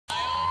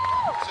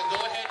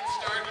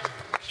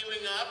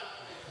up.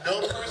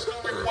 No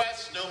personal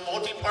requests, no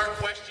multi-part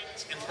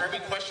questions, and for every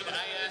question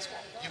I ask,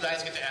 you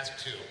guys get to ask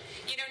too.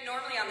 You know,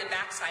 normally on the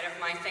back side of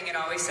my thing, it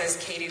always says,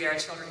 Katie, there are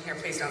children here,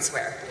 please don't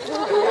swear.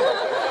 Usually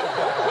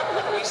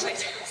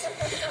it does.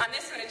 On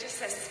this one, it just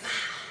says, smile.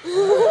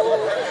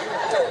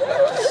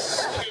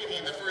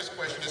 Katie, the first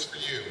question is for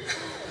you.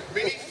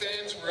 Many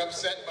fans were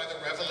upset by the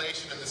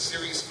revelation in the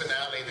series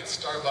finale that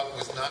Starbuck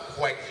was not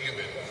quite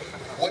human.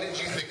 What did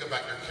you think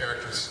about your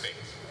character's fate?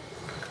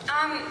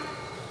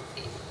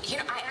 You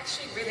know, I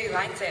actually really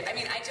liked it. I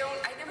mean, I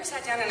never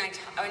sat down and I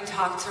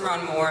talked to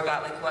Ron Moore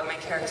about like what my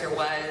character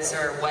was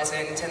or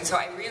wasn't, and so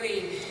I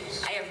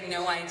have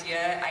no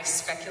idea. I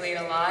speculate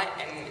a lot,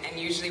 and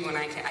usually when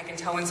I can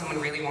tell when someone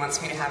really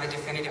wants me to have a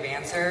definitive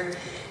answer,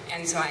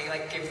 and so I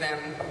like give them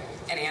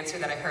an answer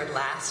that I heard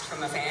last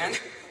from a fan.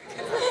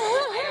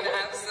 I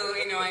have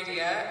absolutely no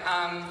idea.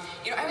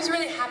 You know, I was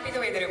really happy the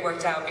way that it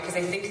worked out because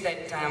I think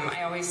that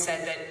I always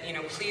said that, you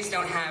know, please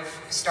don't have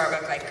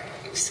Starbuck like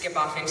skip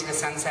off into the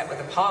sunset with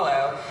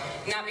Apollo,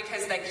 not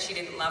because like she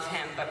didn't love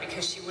him, but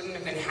because she wouldn't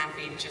have been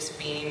happy just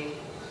being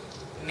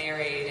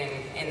married and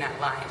in that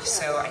life.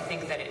 So I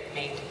think that it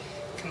made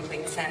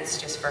complete sense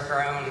just for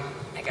her own,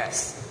 I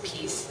guess,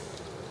 peace.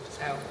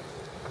 So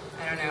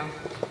I don't know.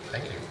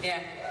 Thank you.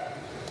 Yeah.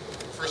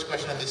 First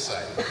question on this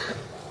side.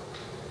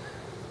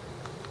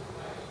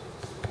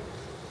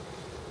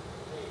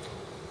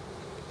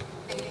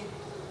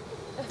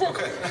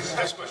 Okay,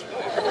 next question.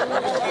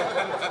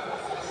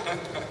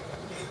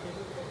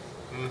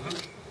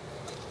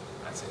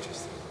 That's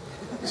interesting.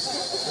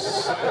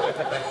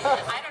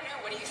 I don't know.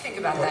 What do you think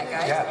about that,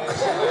 guys?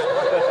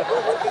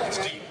 Yeah. It's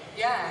deep.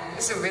 Yeah,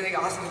 this is a really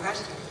awesome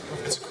question.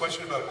 It's a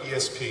question about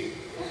ESP.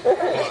 Hold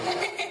on.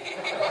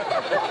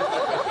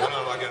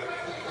 No, I got it.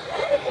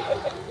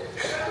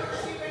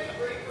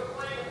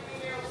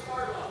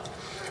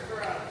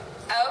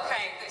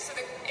 Okay, so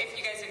if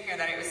you guys didn't hear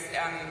that, it was,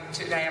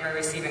 did I ever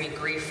receive any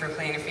grief for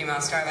playing a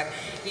female Starbuck?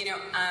 You know,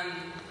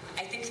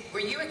 I think, were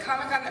you at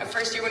Comic-Con the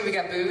first year when we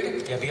got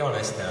booed? Yeah, be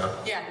honest now.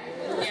 Yeah.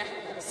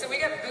 So we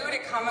got booed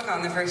at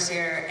Comic-Con the first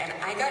year, and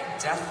I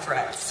got death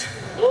threats.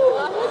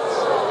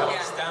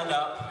 Yeah. Stand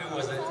up, who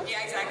was it?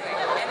 Yeah, exactly.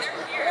 And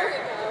they're here.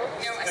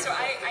 You know, so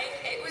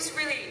it was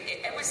really,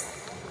 it was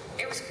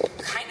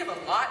kind of a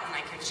lot, and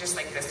like, it's just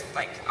like this,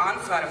 like,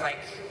 onslaught of like,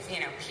 you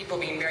know, people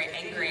being very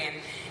angry, and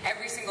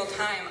every single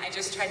time I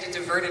just tried to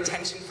divert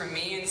attention from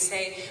me and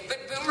say,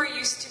 but Boomer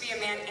used to be a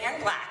man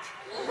and black.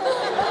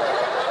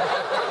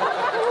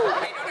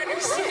 I don't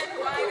understand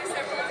why this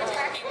everyone's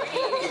attacking me.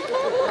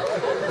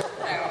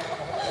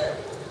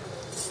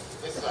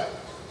 This side.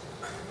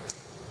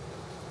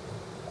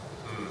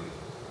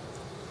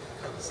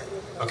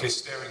 Okay,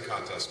 staring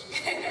contest.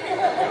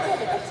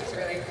 This is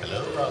really...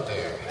 Hello out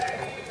there.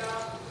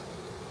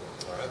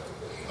 All right.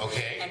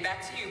 Okay. And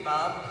back to you,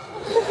 Bob.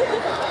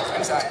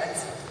 I'm sorry,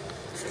 that's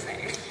his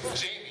name.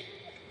 Jamie,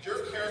 your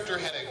character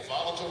had a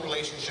volatile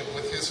relationship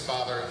with his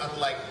father,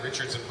 unlike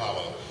Richard's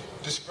Apollo.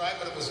 Describe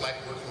what it was like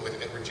working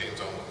with Edward James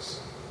Olmos.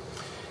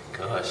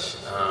 Gosh,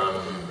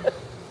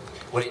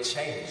 well, it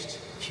changed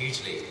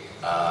hugely.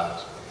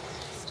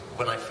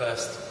 When I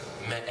first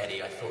met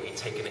Eddie, I thought he'd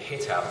taken a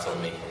hit out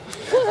on me.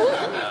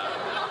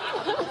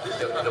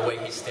 The way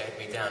he stared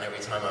me down every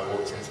time I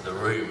walked into the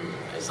room,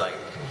 it's like,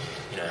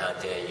 you know, how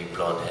dare you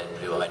blonde-haired,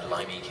 blue-eyed,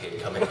 limey kid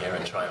come in here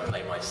and try and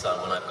play my son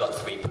when I've got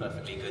 3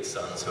 perfectly good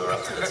sons who are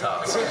up to the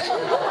task.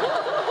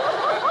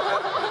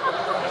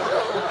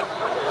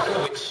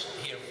 Which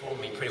he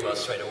informed me pretty well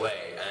straight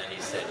away, and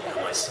he said, you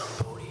know, my son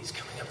Bodie's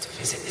coming up to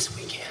visit this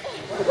weekend.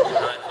 And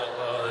I thought,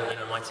 well, you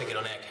know, my ticket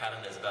on Air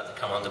Calendar is about to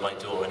come under my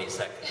door any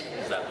second,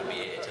 that would be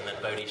it. And then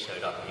Bodie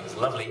showed up, and he was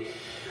lovely.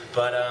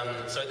 But,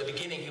 so at the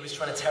beginning, he was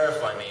trying to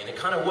terrify me, and it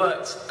kind of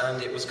worked,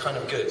 and it was kind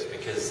of good,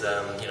 because,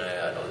 you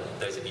know,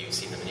 those of you who've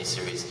seen the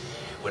miniseries,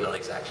 we're not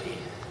exactly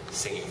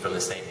singing from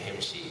the same hymn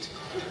sheet.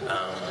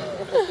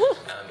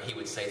 He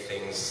would say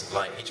things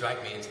like, he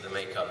dragged me into the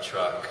makeup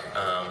truck,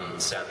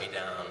 sat me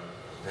down,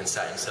 then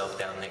sat himself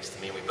down next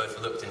to me, and we both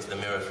looked into the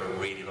mirror for a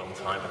really long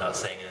time without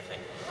saying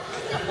anything.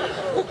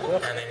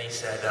 And then he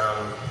said,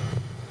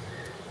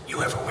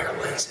 you ever wear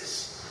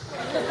lenses?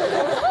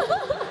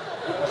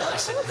 I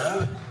said,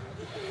 no.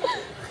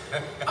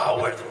 I'll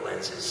wear the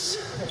lenses.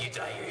 You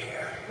dye your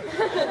hair.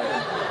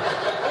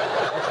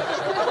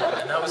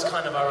 And that was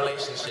kind of our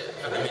relationship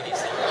for the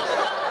miniseries.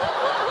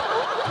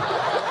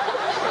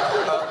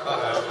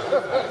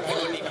 He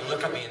wouldn't even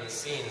look at me in the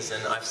scenes,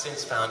 and I've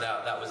since found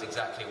out that was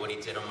exactly what he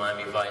did on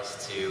Miami Vice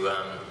to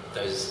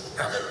those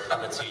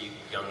other 2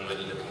 young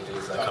looking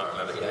dudes. I can't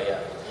remember.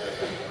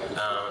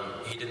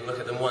 He didn't look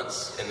at them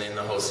once in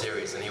the whole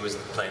series, and he was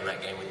playing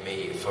that game with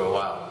me for a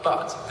while.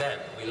 But then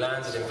we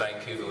landed in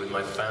Vancouver with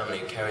my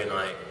family. Kerry and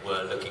I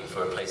were looking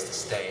for a place to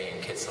stay in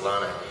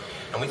Kitsilano,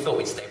 and we thought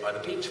we'd stay by the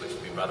beach, which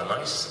would be rather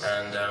nice.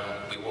 And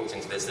we walked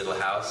into this little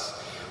house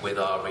with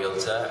our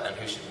realtor, and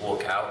who should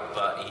walk out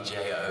but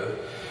EJO.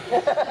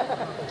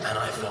 And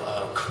I thought,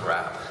 oh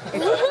crap.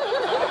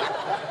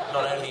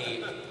 Not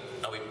only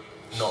are we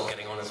not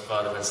getting on as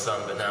father and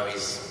son, but now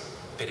he's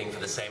bidding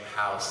for the same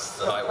house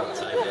that I want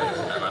to live in,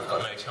 and I've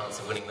got no chance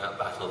of winning that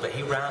battle. But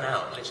he ran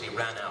out, literally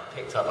ran out,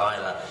 picked up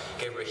Isla,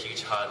 gave her a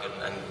huge hug,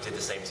 and did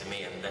the same to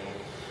me, and then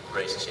the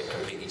relationship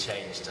completely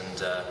changed.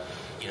 And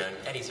you know,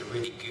 Eddie's a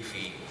really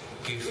goofy,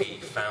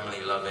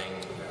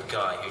 family-loving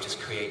guy who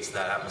just creates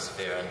that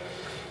atmosphere. And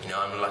you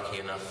know, I'm lucky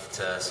enough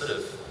to sort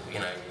of, you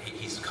know,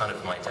 he's kind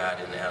of my dad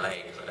in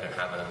LA, because I don't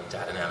have a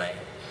dad in LA.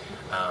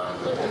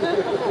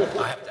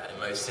 I have a dad in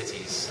most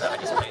cities. I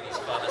just play these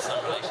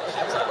father-son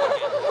relationships out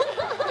again.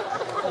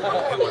 Who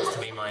wants to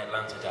be my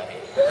Atlanta daddy?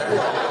 Yes,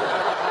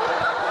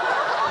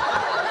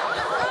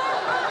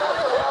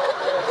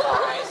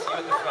 you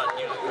at the front,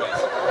 you look great.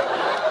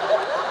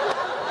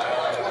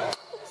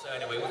 So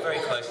anyway, we're very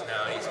close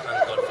now, and he's kind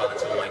of godfather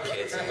to all my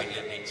kids, and we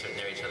live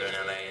near each other in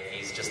LA, and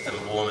he's just the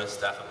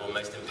warmest, affable,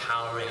 most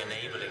empowering,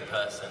 enabling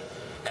person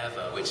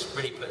ever, which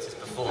really puts his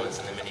performance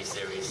in the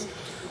miniseries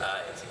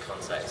into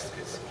context,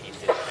 because he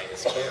did play the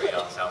scary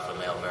ass alpha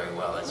male very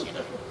well, as you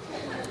know.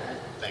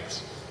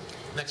 Thanks.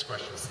 Next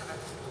question.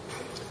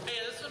 Hey,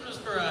 this one was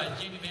for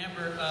Jamie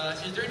Bamber.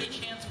 Is there any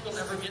chance we'll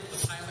ever get the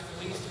pilot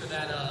released for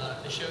that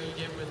the show you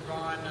did with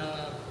Ron?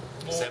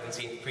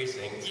 17th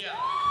Precinct. Yeah.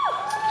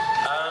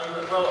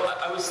 Well,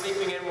 I was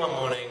sleeping in one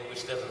morning,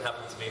 which doesn't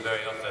happen to me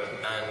very often,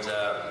 and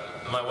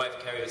my wife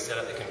Kerry was set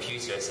up the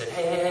computer and said,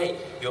 hey,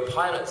 your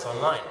pilot's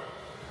online.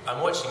 I'm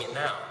watching it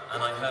now,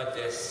 and I heard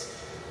this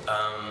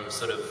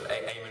sort of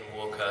Eamon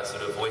Walker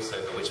sort of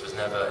voiceover, which was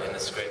never in the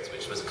script,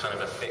 which was kind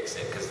of a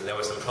fix-it, because there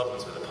were some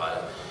problems with the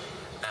pilot.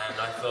 And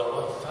I thought,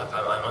 well, fuck,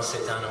 I must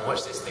sit down and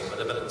watch this thing.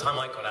 But by the time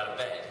I got out of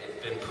bed,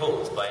 it'd been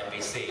pulled by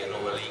NBC and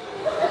all the legal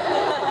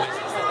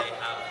business that they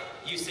have.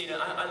 You've seen it.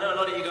 I know a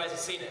lot of you guys have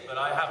seen it, but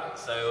I haven't.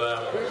 So,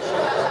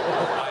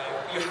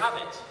 you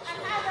haven't? I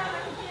have it on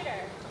my computer.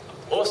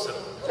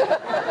 Awesome. So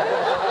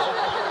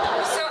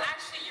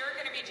actually, you're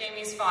going to be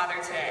Jamie's father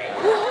today.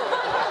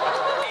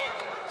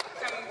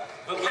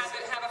 And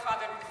have a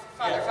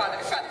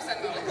father-son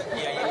moment.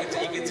 Yeah, you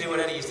could do what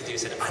Eddie used to do. He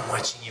said, I'm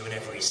watching you in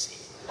every scene.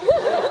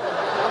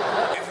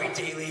 Every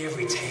daily,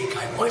 every take,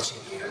 I'm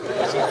watching you.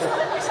 He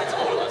said to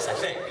all of us, I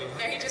think.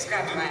 No, he just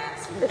grabbed my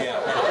ass.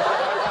 Yeah.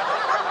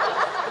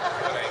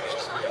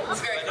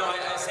 It's very But no,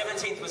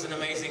 17th was an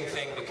amazing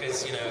thing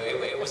because, you know,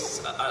 it was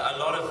a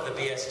lot of the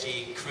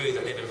BSG crew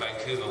that live in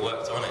Vancouver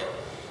worked on it.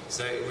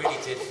 So it really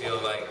did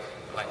feel like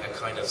a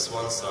kind of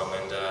swan song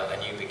and a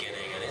new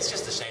beginning. And it's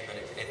just a shame that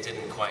it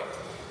didn't quite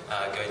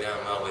go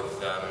down well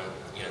with,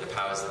 you know, the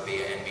powers that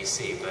be at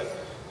NBC. But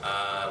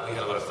we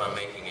had a lot of fun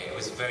making it. It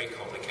was a very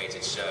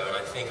complicated show, and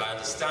I think I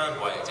understand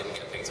why it didn't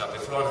get picked up.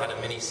 If Ron had a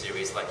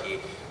mini-series like he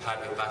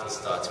had with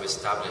Battlestar to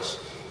establish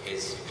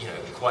his, you know,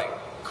 quite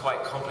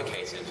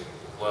complicated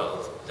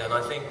world, then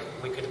I think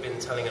we could have been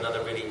telling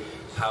another really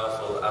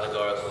powerful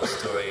allegorical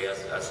story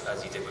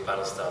as he did with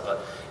Battlestar.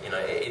 But you know,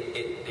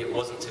 it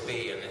wasn't to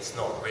be, and it's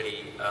not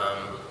really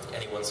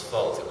anyone's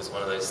fault. It was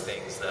one of those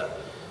things that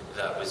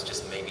was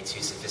just maybe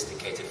too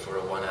sophisticated for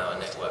a one-hour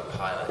network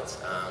pilot.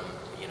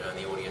 You know, and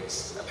the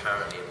audience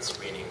apparently at the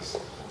screenings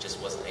just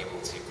wasn't able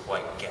to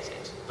quite get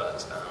it.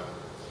 But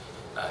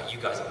you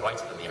guys are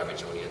brighter than the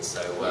average audience,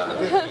 so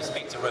you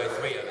speak to row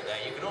 3 over there,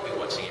 you can all be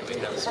watching it, but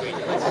you know the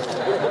screenings.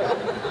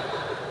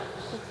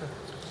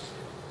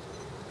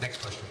 Next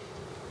question.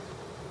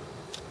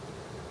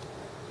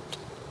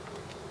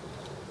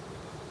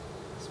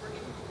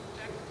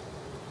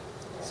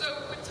 So,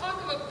 with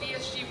talk of a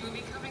BSG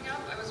movie coming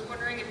up, I was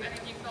wondering if any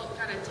of you felt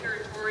kind of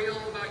territorial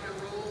about your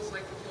roles,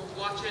 like if you'll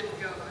watch it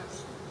and go,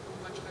 that's a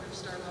much better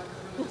Starbuck, I don't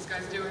know what this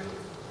guy's doing.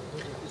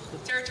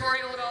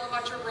 Territorial at all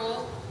about your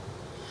role?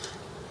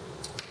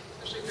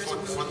 Especially if there's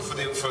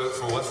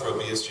For what? For a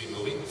BSG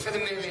movie? For the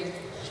movie.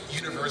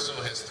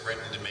 Universal has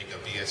threatened to make a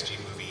BSG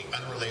movie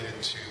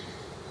unrelated to...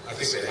 I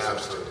think they have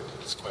for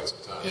quite some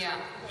time. Yeah.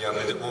 Yeah,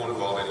 and it won't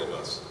involve any of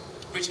us.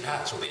 Richard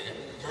Hatch will be in it.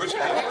 Richard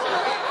Hatch.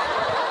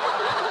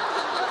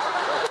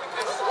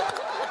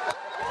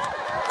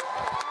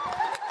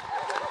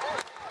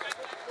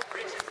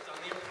 Richard's done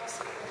the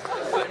impossible.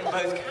 But in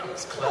both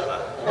counts, clever.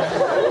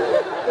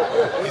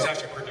 He's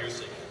actually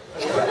producing.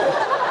 He wrote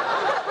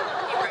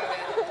it.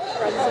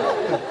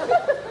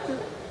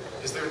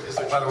 Is there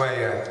By the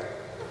way,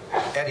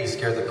 Eddie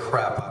scared the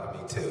crap out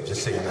of me too,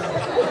 just so you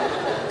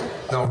know.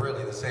 No,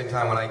 really, the same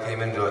time when I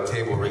came into a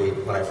table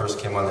read when I first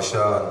came on the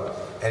show,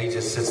 and Eddie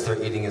just sits there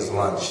eating his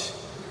lunch,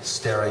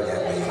 staring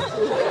at me.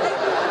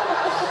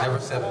 Never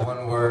said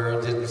one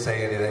word, didn't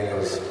say anything. It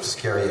was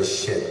scary as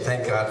shit.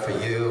 Thank God for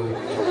you.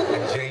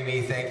 And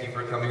Jamie, thank you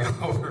for coming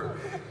over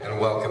and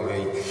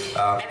welcoming me.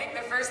 I think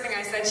the first thing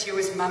I said to you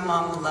was, my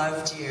mom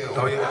loved you.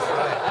 Oh, yeah, that's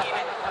right.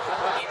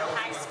 In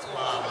high school.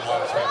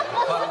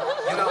 But,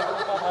 you know,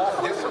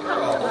 this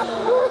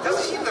girl,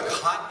 doesn't she look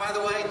hot, by the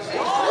way? By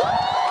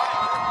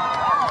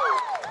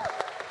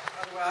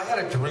the way, I had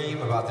a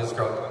dream about this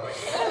girl.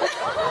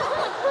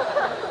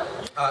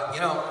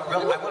 You know,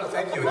 really, I want to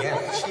thank you again.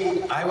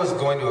 I was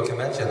going to a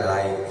convention,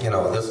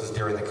 and this is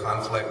during the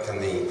conflict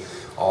and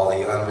all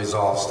the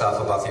unresolved stuff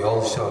about the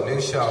old show,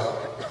 new show,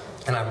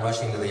 and I'm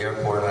rushing to the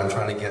airport, and I'm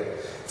trying to get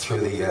through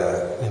the,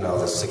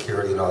 the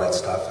security and all that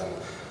stuff. And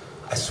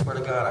I swear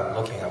to God, I'm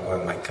looking, I'm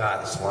going, my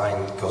God, this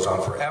line goes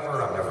on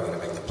forever. I'm never going to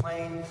make the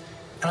plane.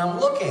 And I'm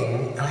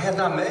looking, and I had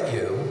not met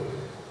you.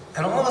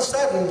 And all of a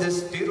sudden,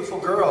 this beautiful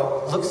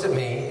girl looks at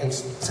me and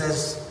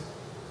says,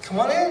 come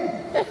on in.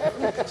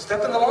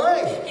 Step in the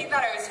line. He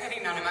thought I was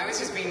hitting on him. I was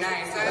just being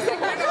nice. I was like,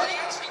 no, I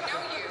actually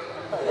know you.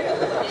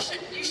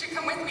 You should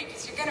come with me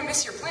because you're going to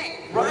miss your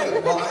plane.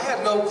 Right. Well, I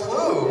had no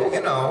clue,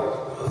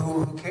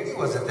 who Katee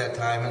was at that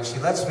time. And she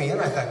lets me in.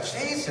 I thought,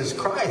 Jesus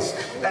Christ,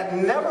 that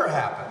never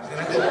happened.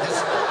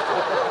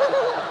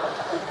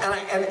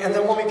 And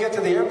then when we get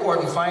to the airport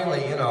and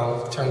finally,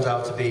 turns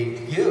out to be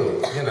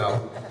you,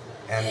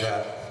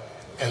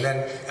 And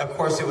then, of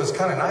course, it was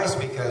kind of nice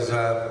because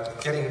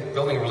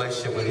building a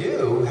relationship with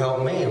you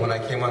helped me when I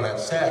came on that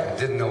set and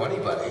didn't know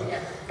anybody.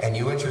 And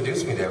you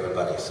introduced me to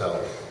everybody.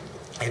 So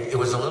it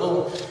was a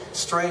little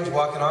strange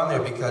walking on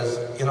there because,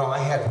 I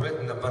had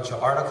written a bunch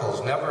of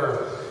articles,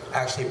 never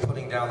actually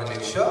putting down the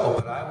new show,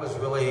 but I was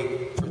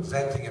really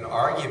presenting an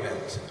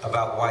argument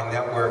about why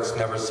networks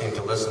never seem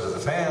to listen to the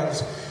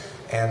fans.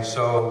 And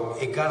so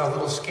it got a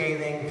little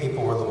scathing.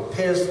 People were a little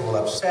pissed, a little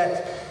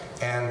upset.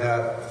 And,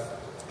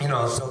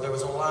 so there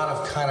was a lot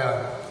of kind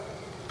of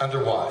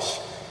underwash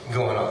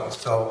going on.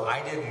 So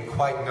I didn't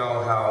quite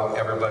know how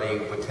everybody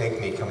would take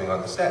me coming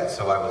on the set.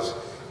 So I was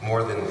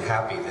more than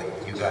happy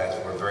that you guys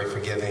were very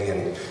forgiving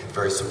and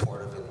very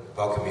supportive and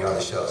welcomed me on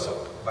the show.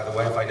 So, by the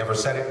way, if I never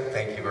said it,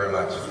 thank you very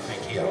much.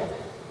 Thank you.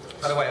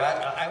 By the way,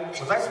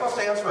 was I supposed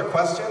to answer a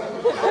question?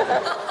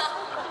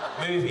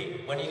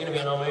 Movie. When are you going to be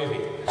in our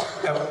movie?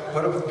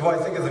 What do I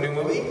think of the new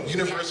movie?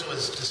 Universal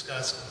has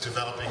discussed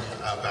developing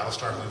a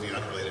Battlestar movie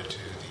unrelated to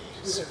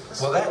the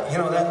series. Well,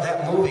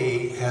 that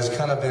movie has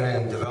kind of been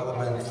in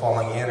development,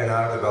 falling in and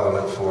out of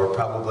development for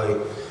probably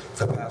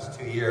the past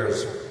 2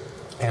 years.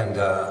 And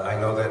I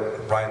know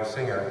that Bryan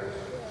Singer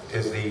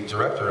is the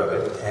director of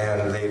it,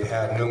 and they've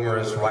had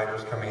numerous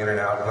writers coming in and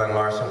out. Glenn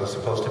Larson was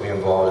supposed to be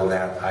involved in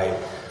that.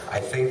 I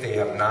think they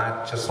have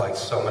not, just like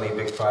so many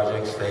big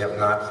projects, they have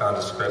not found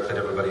a script that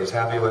everybody is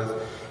happy with.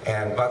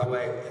 And by the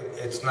way,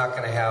 it's not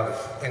going to have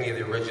any of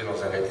the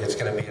originals in it. It's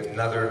going to be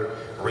another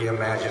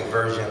reimagined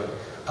version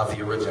of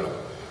the original.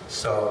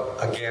 So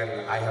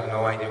again, I have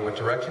no idea what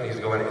direction he's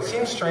going. It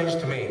seems strange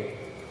to me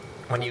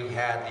when you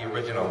had the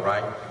original,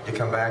 right? You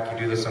come back, you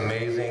do this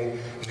amazing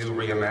new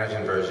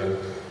reimagined version,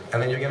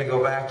 and then you're going to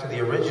go back to the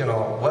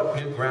original. What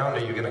new ground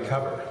are you going to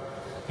cover?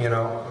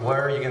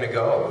 Where are you going to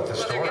go with the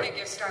story? Well, they're going to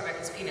give Starbuck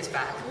his penis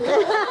back.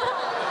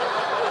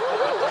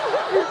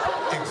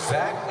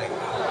 Exactly.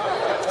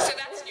 So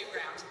that's new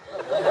ground.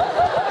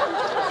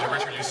 Yeah,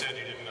 Richard, you said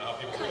you didn't know how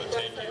people were going to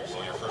take you,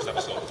 so your first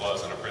episode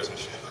was on a prison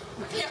ship.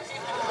 Okay.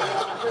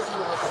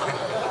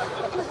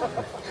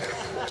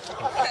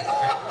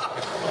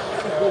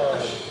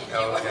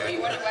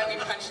 You wonder why we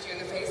punched you in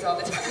the face all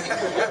the time.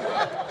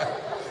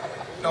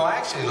 No, I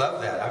actually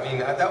love that. I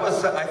mean, I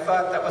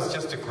thought that was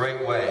just a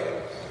great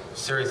way,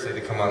 seriously,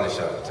 to come on the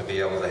show, to be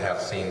able to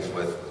have scenes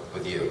with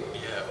you,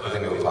 with the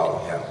new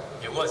Apollo. Yeah.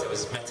 It was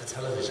meta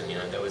television,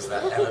 there was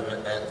that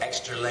element, an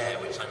extra layer,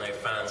 which I know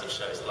fans of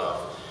shows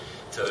love,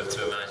 to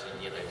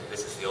imagine,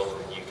 this is the old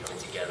and new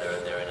coming together,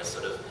 and they're in a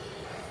sort of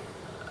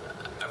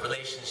a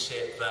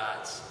relationship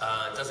that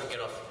doesn't get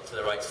off to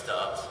the right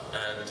start,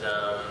 and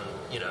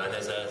and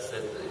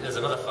there's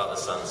another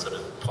father-son sort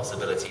of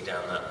possibility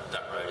down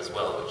that road as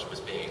well, which was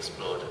being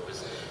explored. It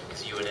was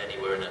because you and Eddie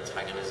were in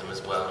antagonism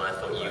as well, and I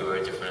thought you were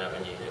a different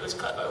avenue. It was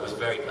clever, it was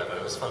very clever,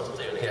 it was fun to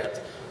do, and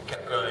it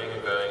kept growing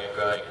and growing and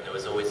growing, and there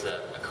was always a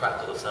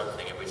crackle of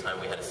something every time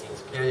we had a scene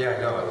together. Yeah, I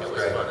know, it was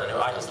great. Fun, and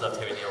I just loved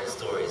hearing the old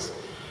stories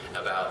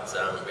about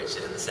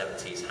Richard in the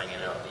 70s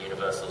hanging out at the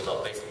Universal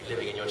lot, basically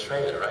living in your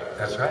trailer, right?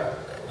 That's right.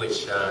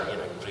 Which,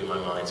 blew my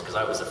mind, because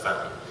I was a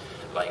fan,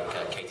 like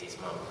Katie's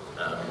mum.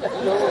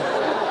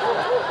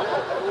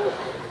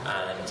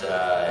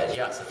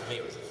 So for me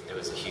it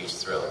was a huge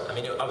thrill. I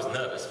mean, I was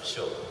nervous for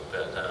sure,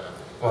 but...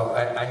 Well,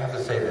 I have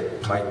to say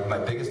that my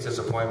biggest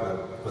disappointment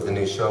with the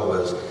new show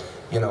was,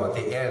 at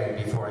the end,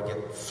 before I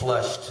get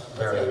flushed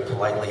very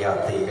politely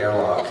out the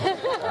airlock,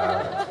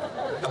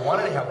 I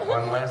wanted to have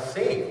one last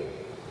scene.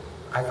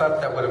 I thought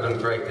that would have been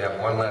great to have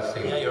one last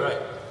scene. Yeah, you're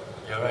right.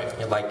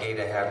 Like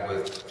Gata had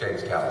with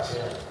James Callis.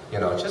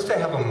 Yeah. Just to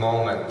have a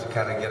moment to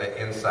kind of get an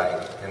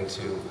insight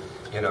into,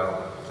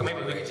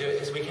 Maybe we could do it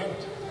this weekend.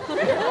 Why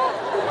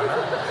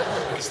not?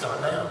 We can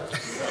start now.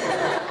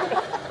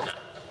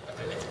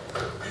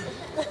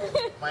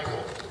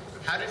 Michael,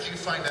 how did you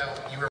find out you were